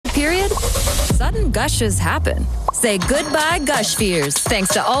period, sudden gushes happen. Say goodbye gush fears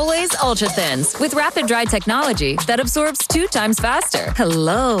thanks to Always Ultra Thins with rapid dry technology that absorbs 2 times faster.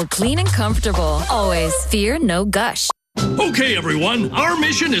 Hello, clean and comfortable. Always fear no gush. Okay, everyone, our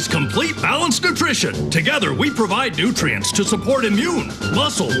mission is complete balanced nutrition. Together, we provide nutrients to support immune,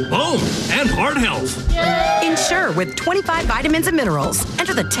 muscle, bone, and heart health. Ensure with 25 vitamins and minerals.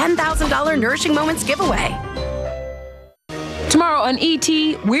 Enter the $10,000 Nourishing Moments giveaway. Tomorrow on ET,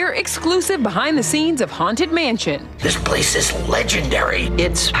 we're exclusive behind the scenes of Haunted Mansion. This place is legendary.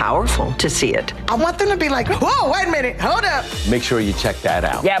 It's powerful to see it. I want them to be like, whoa, wait a minute, hold up. Make sure you check that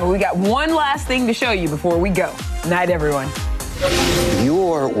out. Yeah, but we got one last thing to show you before we go. Night, everyone.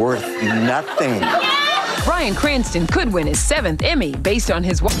 You're worth nothing. Bryan Cranston could win his 7th Emmy based on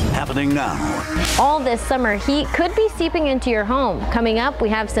his work. Happening now. All this summer heat could be seeping into your home. Coming up, we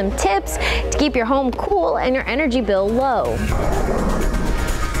have some tips to keep your home cool and your energy bill low.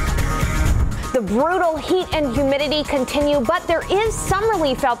 The brutal heat and humidity continue, but there is some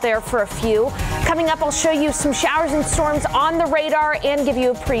relief out there for a few. Coming up, I'll show you some showers and storms on the radar and give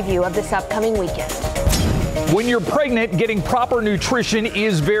you a preview of this upcoming weekend. When you're pregnant, getting proper nutrition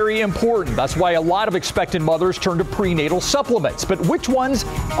is very important. That's why a lot of expectant mothers turn to prenatal supplements. But which ones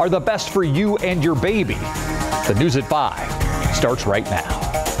are the best for you and your baby? The News at 5 starts right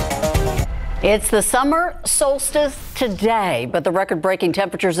now. It's the summer solstice today, but the record-breaking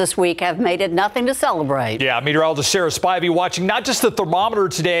temperatures this week have made it nothing to celebrate. Yeah, meteorologist Sarah Spivey watching not just the thermometer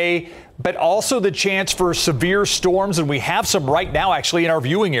today, but also the chance for severe storms, and we have some right now actually in our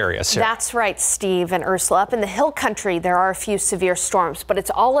viewing area. Sarah. That's right, Steve and Ursula. Up in the hill country, there are a few severe storms, but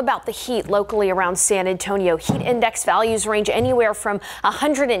it's all about the heat locally around San Antonio. Heat index values range anywhere from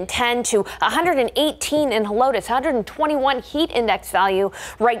 110 to 118 in Helotes, 121 heat index value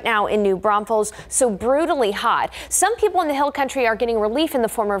right now in New Braunfels, so brutally hot. Some people in the hill country are getting relief in the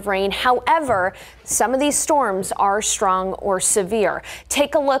form of rain. However, some of these storms are strong or severe.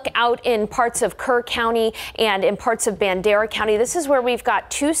 Take a look out in parts of Kerr County and in parts of Bandera County. This is where we've got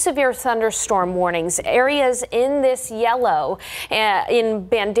 2 severe thunderstorm warnings. Areas in this yellow in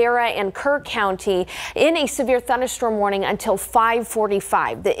Bandera and Kerr County in a severe thunderstorm warning until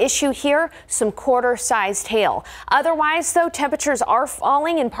 5:45. The issue here, some quarter-sized hail. Otherwise, though, temperatures are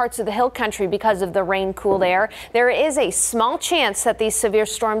falling in parts of the hill country because of the rain-cooled air. There is a small chance that these severe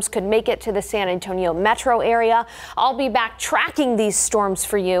storms could make it to the San Antonio metro area. I'll be back tracking these storms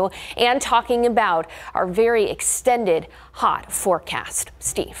for you and talking about our very extended hot forecast.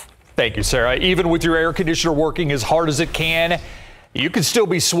 Steve. Thank you, Sarah. Even with your air conditioner working as hard as it can, you could still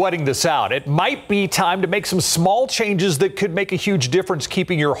be sweating this out. It might be time to make some small changes that could make a huge difference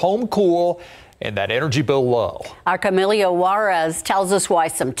keeping your home cool and that energy bill low. Our Camilo Juarez tells us why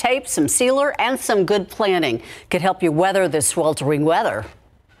some tape, some sealer, and some good planning could help you weather this sweltering weather.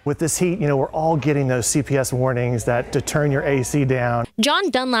 With this heat, we're all getting those CPS warnings that to turn your AC down.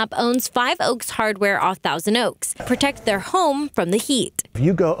 John Dunlap owns 5 Oaks Hardware off Thousand Oaks. Protect their home from the heat. If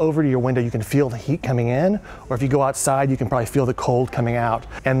you go over to your window, you can feel the heat coming in, or if you go outside, you can probably feel the cold coming out.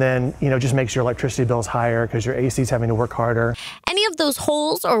 And then, just makes your electricity bills higher because your AC is having to work harder. Any of those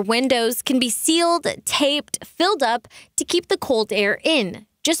holes or windows can be sealed, taped, filled up to keep the cold air in.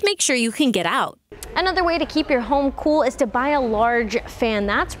 Just make sure you can get out. Another way to keep your home cool is to buy a large fan.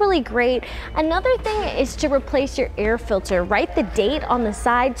 That's really great. Another thing is to replace your air filter. Write the date on the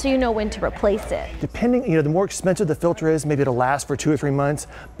side so you know when to replace it. Depending, the more expensive the filter is, maybe it'll last for 2 or 3 months,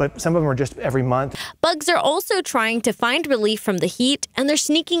 but some of them are just every month. Bugs are also trying to find relief from the heat, and they're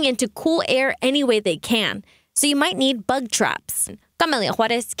sneaking into cool air any way they can. So you might need bug traps. Camila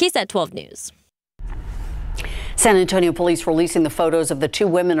Juarez, KSAT 12 News. San Antonio police releasing the photos of the 2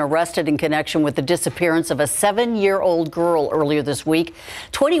 women arrested in connection with the disappearance of a 7-year-old girl earlier this week.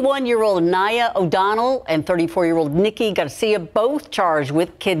 21-year-old Naya O'Donnell and 34-year-old Nikki Garcia both charged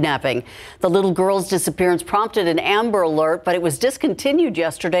with kidnapping. The little girl's disappearance prompted an Amber Alert, but it was discontinued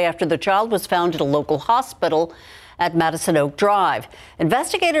yesterday after the child was found at a local hospital at Madison Oak Drive.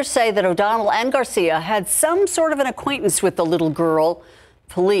 Investigators say that O'Donnell and Garcia had some sort of an acquaintance with the little girl.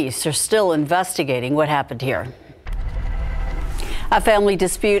 Police are still investigating what happened here. A family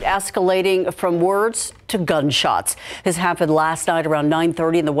dispute escalating from words to gunshots. This happened last night around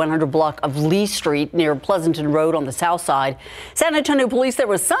 9:30 in the 100 block of Lee Street near Pleasanton Road on the south side. San Antonio police, there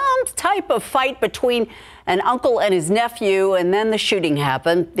was some type of fight between an uncle and his nephew, and then the shooting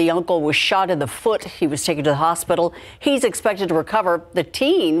happened. The uncle was shot in the foot. He was taken to the hospital. He's expected to recover. The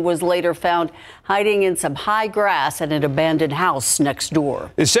teen was later found hiding in some high grass at an abandoned house next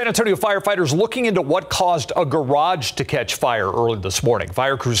door. The San Antonio firefighters looking into what caused a garage to catch fire early this morning.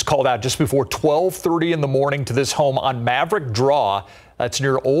 Fire crews called out just before 12:30 in the morning to this home on Maverick Draw. That's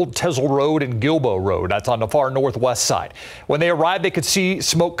near Old Tezel Road and Gilboa Road. That's on the far northwest side. When they arrived, they could see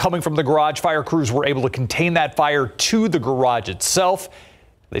smoke coming from the garage. Fire crews were able to contain that fire to the garage itself.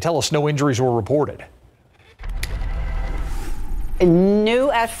 They tell us no injuries were reported. New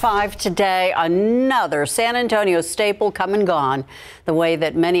at 5 today, another San Antonio staple come and gone, the way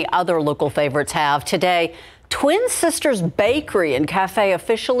that many other local favorites have. Today, Twin Sisters Bakery and Cafe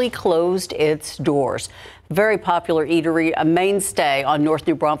officially closed its doors. Very popular eatery, a mainstay on North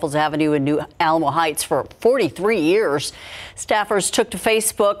New Braunfels Avenue in New Alamo Heights for 43 years. Staffers took to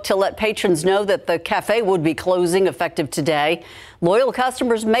Facebook to let patrons know that the cafe would be closing effective today. Loyal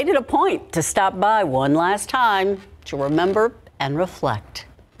customers made it a point to stop by one last time to remember and reflect.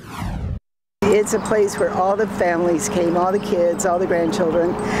 It's a place where all the families came, all the kids, all the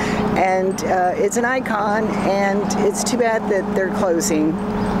grandchildren, and it's an icon, and it's too bad that they're closing.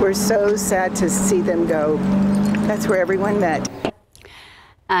 We're so sad to see them go. That's where everyone met.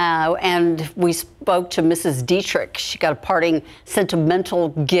 And we spoke to Mrs. Dietrich. She got a parting sentimental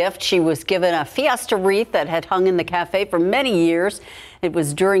gift. She was given a Fiesta wreath that had hung in the cafe for many years. It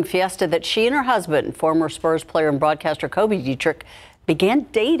was during Fiesta that she and her husband, former Spurs player and broadcaster Kobe Dietrich, began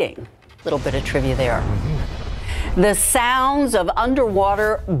dating. Little bit of trivia there. The sounds of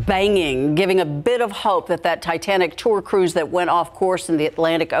underwater banging, giving a bit of hope that that Titanic tour cruise that went off course in the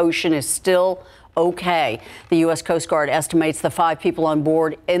Atlantic Ocean is still okay. The U.S. Coast Guard estimates the 5 people on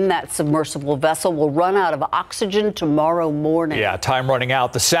board in that submersible vessel will run out of oxygen tomorrow morning. Yeah, time running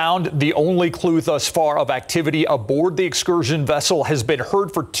out. The sound, the only clue thus far of activity aboard the excursion vessel, has been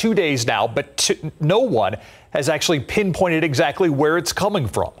heard for 2 days now, but no one has actually pinpointed exactly where it's coming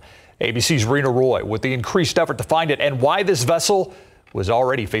from. ABC's Rena Roy with the increased effort to find it and why this vessel was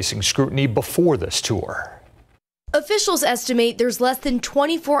already facing scrutiny before this tour. Officials estimate there's less than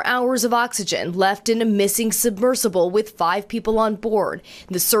 24 hours of oxygen left in a missing submersible with 5 people on board.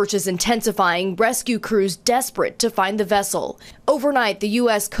 The search is intensifying, rescue crews desperate to find the vessel. Overnight, the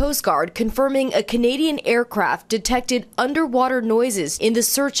U.S. Coast Guard confirming a Canadian aircraft detected underwater noises in the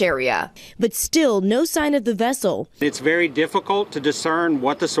search area, but still no sign of the vessel. It's very difficult to discern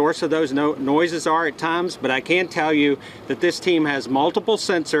what the source of those noises are at times, but I can tell you that this team has multiple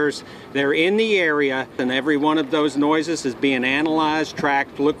sensors. They're in the area, and every one of those noises is being analyzed,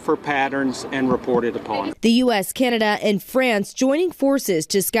 tracked, looked for patterns, and reported upon. The U.S., Canada, and France joining forces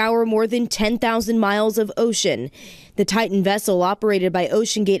to scour more than 10,000 miles of ocean. The Titan vessel, operated by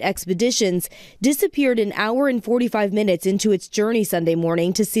OceanGate Expeditions, disappeared an hour and 45 minutes into its journey Sunday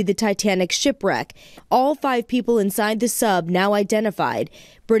morning to see the Titanic shipwreck. All 5 people inside the sub now identified.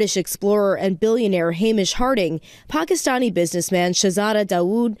 British explorer and billionaire Hamish Harding, Pakistani businessman Shahzada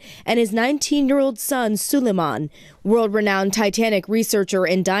Dawood, and his 19-year-old son Suleiman, world-renowned Titanic researcher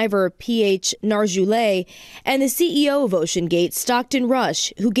and diver P.H. Narjuleh, and the CEO of OceanGate, Stockton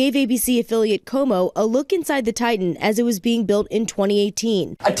Rush, who gave ABC affiliate Como a look inside the Titan as it was being built in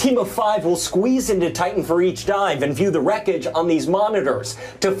 2018. A team of 5 will squeeze into Titan for each dive and view the wreckage on these monitors.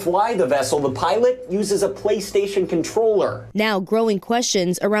 To fly the vessel, the pilot uses a PlayStation controller. Now growing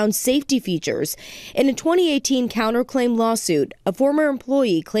questions around safety features. In a 2018 counterclaim lawsuit, a former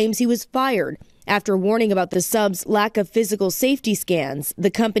employee claims he was fired after warning about the sub's lack of physical safety scans.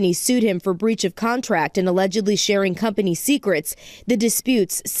 The company sued him for breach of contract and allegedly sharing company secrets. The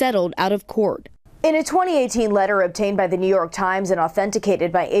disputes settled out of court. In a 2018 letter obtained by the New York Times and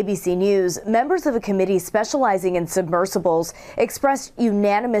authenticated by ABC News, members of a committee specializing in submersibles expressed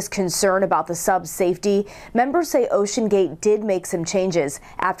unanimous concern about the sub's safety. Members say OceanGate did make some changes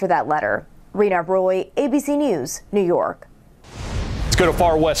after that letter. Rena Roy, ABC News, New York. Let's go to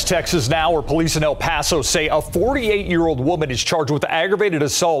far west Texas now, where police in El Paso say a 48-year-old woman is charged with aggravated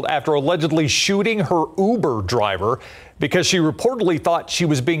assault after allegedly shooting her Uber driver because she reportedly thought she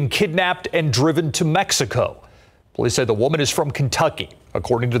was being kidnapped and driven to Mexico. Police say the woman is from Kentucky.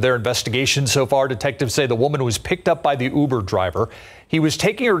 According to their investigation so far, detectives say the woman was picked up by the Uber driver. He was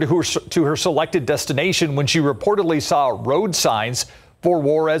taking her to her selected destination when she reportedly saw road signs for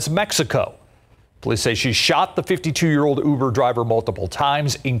Juarez, Mexico. Police say she shot the 52-year-old Uber driver multiple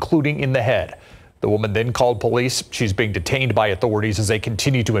times, including in the head. The woman then called police. She's being detained by authorities as they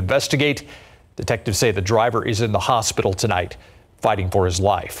continue to investigate. Detectives say the driver is in the hospital tonight, fighting for his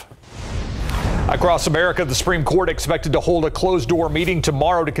life. Across America, the Supreme Court expected to hold a closed-door meeting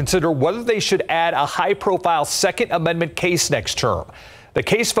tomorrow to consider whether they should add a high-profile Second Amendment case next term. The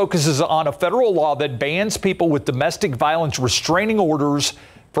case focuses on a federal law that bans people with domestic violence restraining orders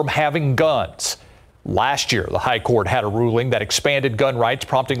from having guns. Last year, the High Court had a ruling that expanded gun rights,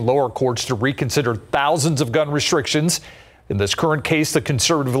 prompting lower courts to reconsider thousands of gun restrictions. In this current case, the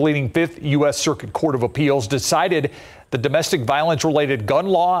conservative-leaning 5th U.S. Circuit Court of Appeals decided the domestic violence-related gun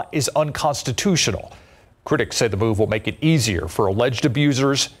law is unconstitutional. Critics say the move will make it easier for alleged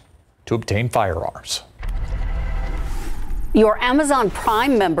abusers to obtain firearms. Your Amazon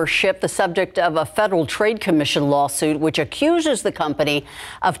Prime membership, the subject of a Federal Trade Commission lawsuit, which accuses the company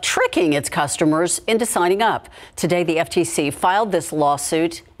of tricking its customers into signing up. Today, the FTC filed this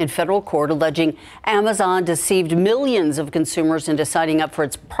lawsuit in federal court, alleging Amazon deceived millions of consumers into signing up for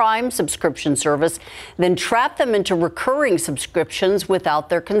its Prime subscription service, then trapped them into recurring subscriptions without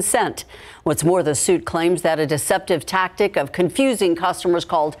their consent. What's more, the suit claims that a deceptive tactic of confusing customers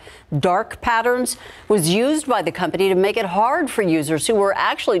called dark patterns was used by the company to make it hard for users who were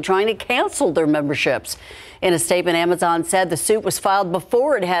actually trying to cancel their memberships. In a statement, Amazon said the suit was filed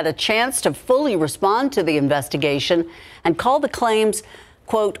before it had a chance to fully respond to the investigation and called the claims,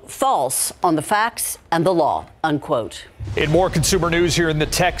 quote, false on the facts and the law, unquote. In more consumer news here in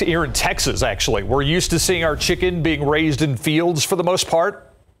Texas, actually, we're used to seeing our chicken being raised in fields for the most part.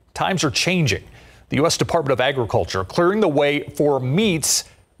 Times are changing. The U.S. Department of Agriculture clearing the way for meats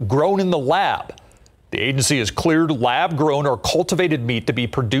grown in the lab. The agency has cleared lab-grown or cultivated meat to be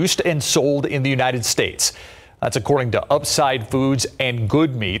produced and sold in the United States. That's according to Upside Foods and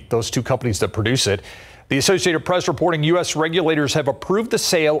Good Meat, those two companies that produce it. The Associated Press reporting U.S. regulators have approved the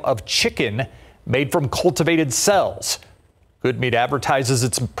sale of chicken made from cultivated cells. Good Meat advertises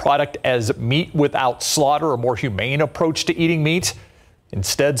its product as meat without slaughter, a more humane approach to eating meat.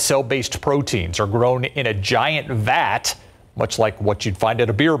 Instead, cell-based proteins are grown in a giant vat, much like what you'd find at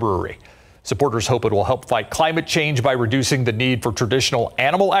a beer brewery. Supporters hope it will help fight climate change by reducing the need for traditional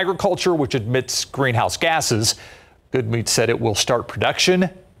animal agriculture, which emits greenhouse gases. Good Meat said it will start production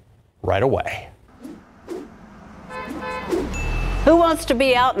right away. Who wants to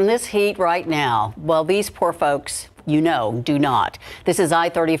be out in this heat right now? Well, these poor folks, you know, do not. This is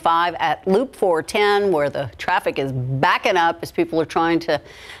I-35 at Loop 410, where the traffic is backing up as people are trying to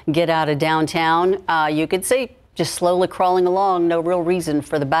get out of downtown. You can see just slowly crawling along. No real reason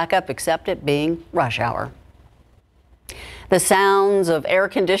for the backup except it being rush hour. The sounds of air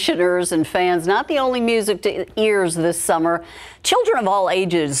conditioners and fans, not the only music to ears this summer. Children of all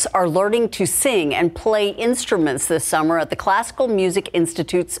ages are learning to sing and play instruments this summer at the Classical Music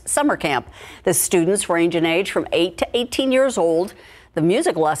Institute's summer camp. The students range in age from 8 to 18 years old. The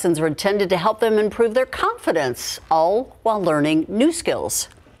music lessons are intended to help them improve their confidence, all while learning new skills.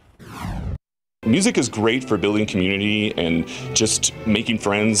 Music is great for building community and just making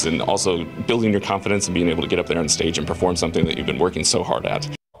friends, and also building your confidence and being able to get up there on stage and perform something that you've been working so hard at.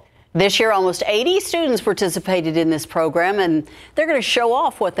 This year, almost 80 students participated in this program, and they're going to show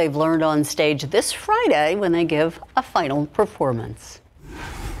off what they've learned on stage this Friday when they give a final performance.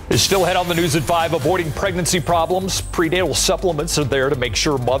 Still ahead on the news at 5, avoiding pregnancy problems. Prenatal supplements are there to make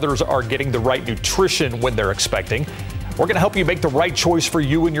sure mothers are getting the right nutrition when they're expecting. We're going to help you make the right choice for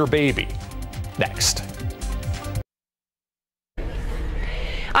you and your baby. Next.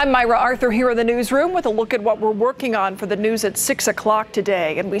 I'm Myra Arthur here in the newsroom with a look at what we're working on for the news at 6 o'clock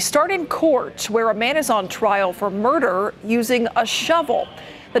today. And we start in court, where a man is on trial for murder using a shovel.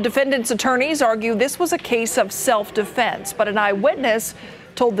 The defendant's attorneys argue this was a case of self-defense, but an eyewitness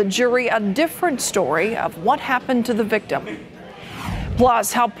told the jury a different story of what happened to the victim.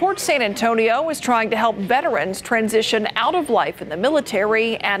 Plus, how Port San Antonio is trying to help veterans transition out of life in the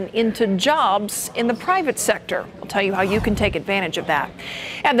military and into jobs in the private sector. I'll tell you how you can take advantage of that.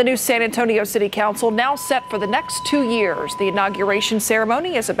 And the new San Antonio City Council now set for the next 2 years. The inauguration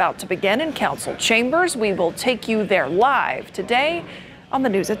ceremony is about to begin in council chambers. We will take you there live today on the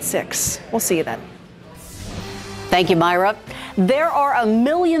news at 6. We'll see you then. Thank you, Myra. There are a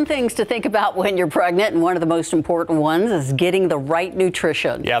million things to think about when you're pregnant, and one of the most important ones is getting the right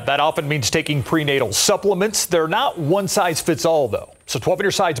nutrition. Yeah, that often means taking prenatal supplements. They're not one size fits all, though. So 12 on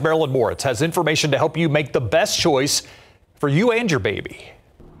your side's Marilyn Moritz has information to help you make the best choice for you and your baby.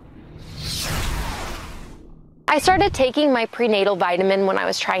 I started taking my prenatal vitamin when I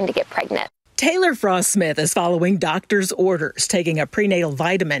was trying to get pregnant. Taylor Frost Smith is following doctor's orders, taking a prenatal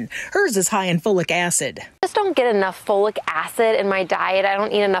vitamin. Hers is high in folic acid. I just don't get enough folic acid in my diet. I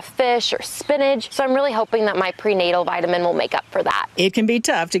don't eat enough fish or spinach, so I'm really hoping that my prenatal vitamin will make up for that. It can be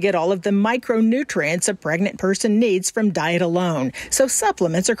tough to get all of the micronutrients a pregnant person needs from diet alone, so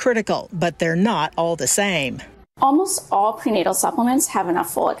supplements are critical, but they're not all the same. Almost all prenatal supplements have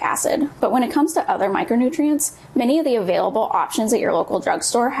enough folic acid, but when it comes to other micronutrients, many of the available options at your local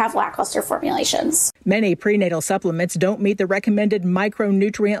drugstore have lackluster formulations. Many prenatal supplements don't meet the recommended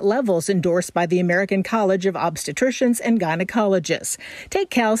micronutrient levels endorsed by the American College of Obstetricians and Gynecologists.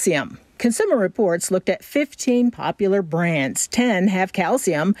 Take calcium. Consumer Reports looked at 15 popular brands. 10 have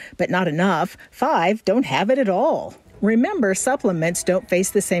calcium, but not enough. 5 don't have it at all. Remember, supplements don't face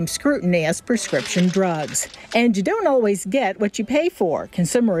the same scrutiny as prescription drugs. And you don't always get what you pay for.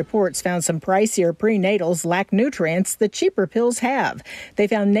 Consumer Reports found some pricier prenatals lack nutrients that cheaper pills have. They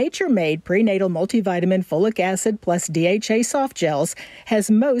found nature-made prenatal multivitamin folic acid plus DHA soft gels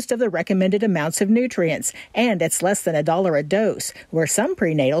has most of the recommended amounts of nutrients, and it's less than $1 a dose, where some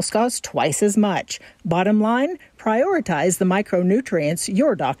prenatals cost twice as much. Bottom line, prioritize the micronutrients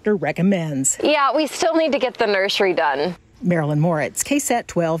your doctor recommends. Yeah, we still need to get the nursery done. Marilyn Moritz, KSAT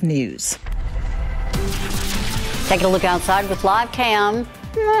 12 News. Taking a look outside with live cam.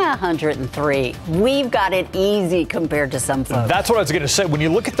 103. We've got it easy compared to some folks. That's what I was going to say. When you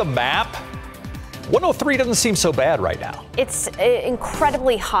look at the map, 103 doesn't seem so bad right now. It's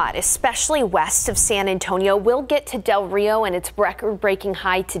incredibly hot, especially west of San Antonio. We'll get to Del Rio and its record-breaking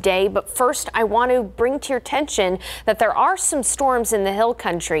high today, but first I want to bring to your attention that there are some storms in the hill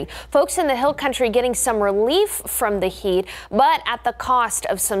country. Folks in the hill country getting some relief from the heat, but at the cost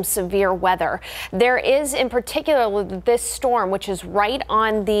of some severe weather. There is in particular this storm, which is right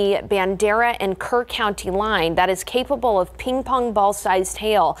on the Bandera and Kerr County line, that is capable of ping pong ball-sized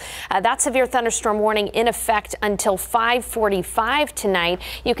hail. That severe thunderstorm warning in effect until 5:45 tonight.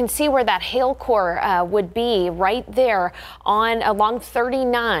 You can see where that hail core would be right there along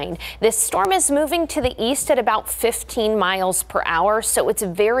 39. This storm is moving to the east at about 15 miles per hour, so it's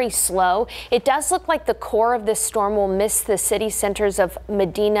very slow. It does look like the core of this storm will miss the city centers of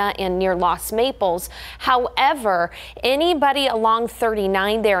Medina and near Los Maples. However, anybody along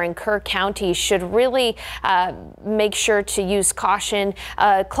 39 there in Kerr County should really make sure to use caution.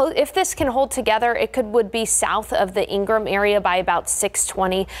 If this can hold together, it would be south of the Ingram area by about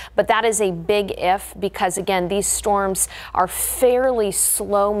 6:20, but that is a big if because, again, these storms are fairly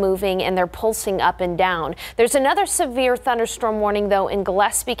slow moving and they're pulsing up and down. There's another severe thunderstorm warning, though, in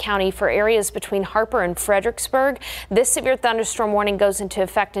Gillespie County for areas between Harper and Fredericksburg. This severe thunderstorm warning goes into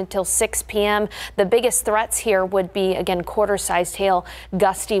effect until 6 p.m. The biggest threats here would be, again, quarter-sized hail,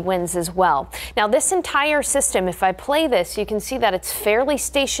 gusty winds as well. Now, this entire system, if I play this, you can see that it's fairly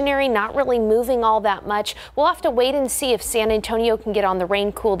stationary, not really moving all that much. We'll have to wait and see if San Antonio can get on the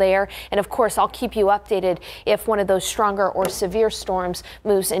rain-cooled air. And of course, I'll keep you updated if one of those stronger or severe storms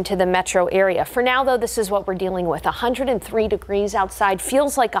moves into the metro area. For now, though, this is what we're dealing with. 103 degrees outside,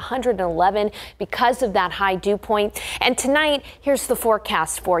 feels like 111 because of that high dew point. And tonight, here's the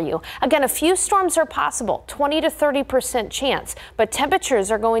forecast for you. Again, a few storms are possible, 20 to 30% chance, but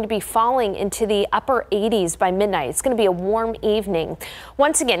temperatures are going to be falling into the upper 80s by midnight. It's going to be a warm evening.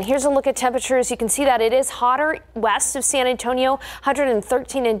 Once again, here's a look at temperatures. You can see that it is hotter west of San Antonio,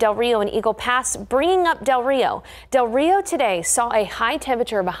 113 in Del Rio and Eagle Pass, bringing up Del Rio. Del Rio today saw a high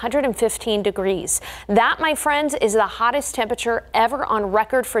temperature of 115 degrees. That, my friends, is the hottest temperature ever on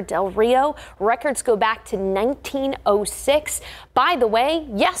record for Del Rio. Records go back to 1906. By the way,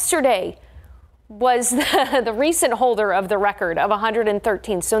 yesterday was the recent holder of the record of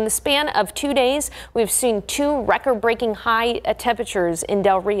 113. So in the span of 2 days, we've seen 2 record-breaking high temperatures in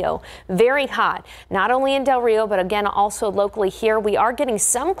Del Rio. Very hot, not only in Del Rio, but again, also locally here. We are getting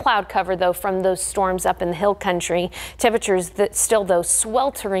some cloud cover, though, from those storms up in the hill country. Temperatures that still, though,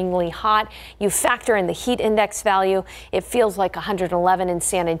 swelteringly hot. You factor in the heat index value. It feels like 111 in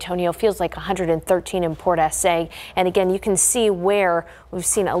San Antonio, feels like 113 in Port SA. And again, you can see where we've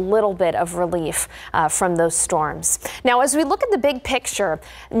seen a little bit of relief from those storms. Now, as we look at the big picture,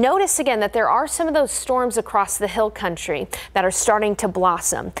 notice again that there are some of those storms across the hill country that are starting to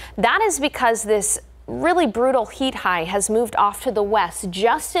blossom. That is because this really brutal heat high has moved off to the west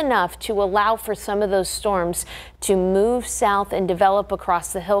just enough to allow for some of those storms to move south and develop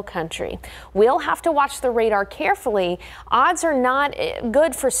across the hill country. We'll have to watch the radar carefully. Odds are not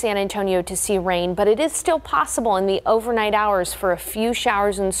good for San Antonio to see rain, but it is still possible in the overnight hours for a few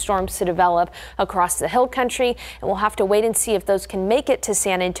showers and storms to develop across the hill country, and we'll have to wait and see if those can make it to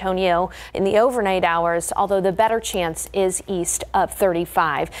San Antonio in the overnight hours, although the better chance is east of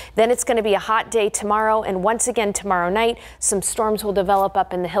 35. Then it's going to be a hot day tomorrow, and once again tomorrow night, some storms will develop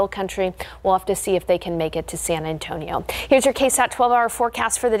up in the hill country. We'll have to see if they can make it to San Antonio. Here's your KSAT 12-hour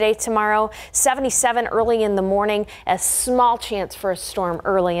forecast for the day tomorrow. 77 early in the morning, a small chance for a storm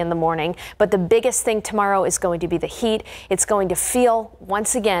early in the morning. But the biggest thing tomorrow is going to be the heat. It's going to feel,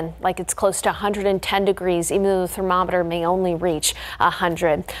 once again, like it's close to 110 degrees, even though the thermometer may only reach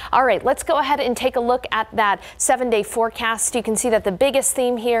 100. All right, let's go ahead and take a look at that 7-day forecast. You can see that the biggest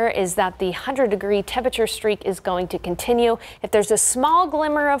theme here is that the 100-degree temperature streak is going to continue. If there's a small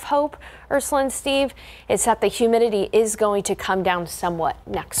glimmer of hope, Ursula and Steve, it's that the humidity is going to come down somewhat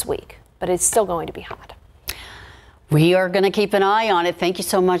next week. but it's still going to be hot. We are going to keep an eye on it. Thank you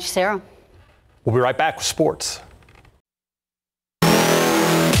so much, Sarah. We'll be right back with sports.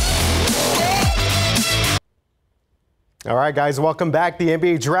 All right, guys, welcome back. The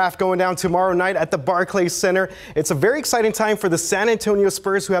NBA draft going down tomorrow night at the Barclays Center. It's a very exciting time for the San Antonio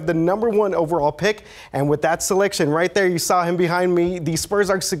Spurs, who have the #1 overall pick. And with that selection right there, you saw him behind me, the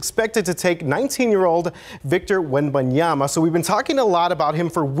Spurs are expected to take 19-year-old Victor Wembanyama. So we've been talking a lot about him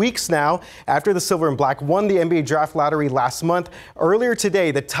for weeks now after the Silver and Black won the NBA draft lottery last month. Earlier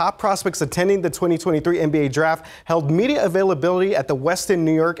today, the top prospects attending the 2023 NBA draft held media availability at the Westin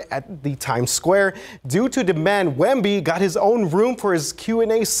New York at the Times Square. Due to demand, Wemby got his own room for his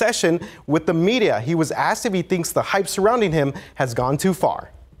Q&A session with the media. He was asked if he thinks the hype surrounding him has gone too far.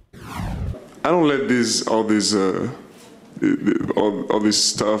 I don't let all this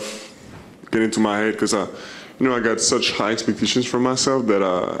stuff get into my head, because I got such high expectations from myself that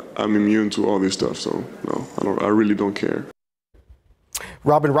I'm immune to all this stuff. So no, I really don't care.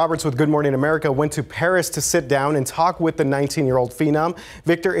 Robin Roberts with Good Morning America went to Paris to sit down and talk with the 19-year-old phenom.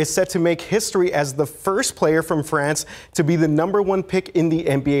 Victor is set to make history as the first player from France to be the #1 pick in the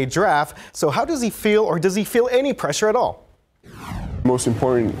NBA draft. So how does he feel, or does he feel any pressure at all? Most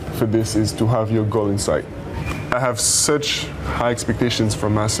important for this is to have your goal in sight. I have such high expectations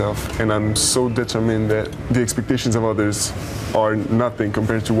from myself, and I'm so determined that the expectations of others are nothing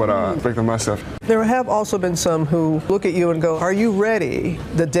compared to what I expect of myself. There have also been some who look at you and go, are you ready?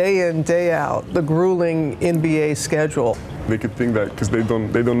 The day in, day out, the grueling NBA schedule. They could think that because they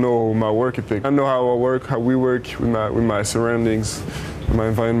don't know my work ethic. I know how I work, how we work with my surroundings, with my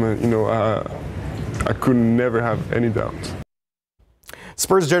environment. I could never have any doubt.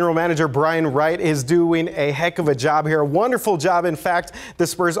 Spurs general manager Brian Wright is doing a heck of a job here. A wonderful job. In fact, the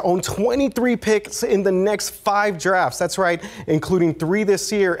Spurs own 23 picks in the next 5 drafts. That's right, including 3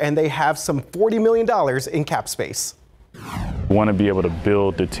 this year, and they have some $40 million in cap space. You want to be able to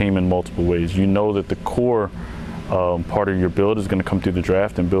build the team in multiple ways. You know that the core part of your build is going to come through the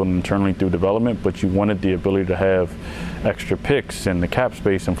draft and building internally through development, but you wanted the ability to have extra picks and the cap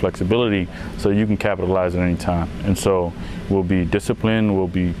space and flexibility so you can capitalize at any time. And so we'll be disciplined, we'll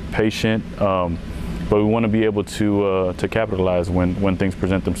be patient, but we want to be able to capitalize when things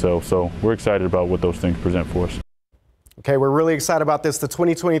present themselves. So we're excited about what those things present for us. Okay, we're really excited about this. The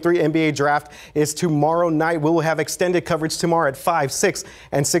 2023 NBA draft is tomorrow night. We will have extended coverage tomorrow at 5, 6,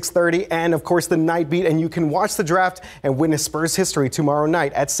 and 6:30, and of course the night beat. And you can watch the draft and witness Spurs history tomorrow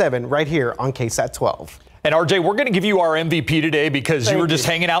night at 7 right here on KSAT 12. And RJ, we're going to give you our MVP today because you were just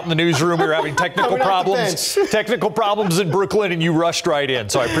hanging out in the newsroom. We were having technical problems in Brooklyn, and you rushed right in.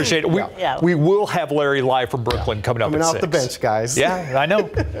 So I appreciate it. We will have Larry live from Brooklyn coming up at 6. Coming off the bench, guys. Yeah, I know.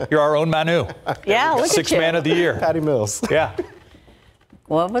 You're our own Manu. Yeah, look at you. Sixth man of the year. Patty Mills. Yeah.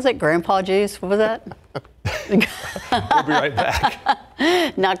 What was it? Grandpa Juice? What was that? We'll be right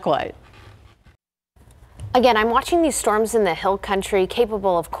back. Not quite. Again, I'm watching these storms in the hill country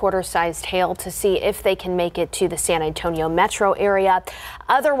capable of quarter-sized hail to see if they can make it to the San Antonio metro area.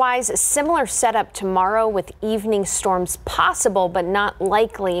 Otherwise, a similar setup tomorrow with evening storms possible but not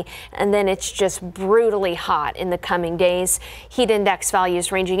likely. And then it's just brutally hot in the coming days. Heat index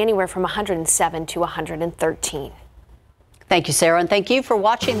values ranging anywhere from 107 to 113. Thank you, Sarah, and thank you for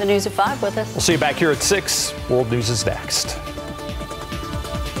watching the News at 5 with us. We'll see you back here at 6. World News is next.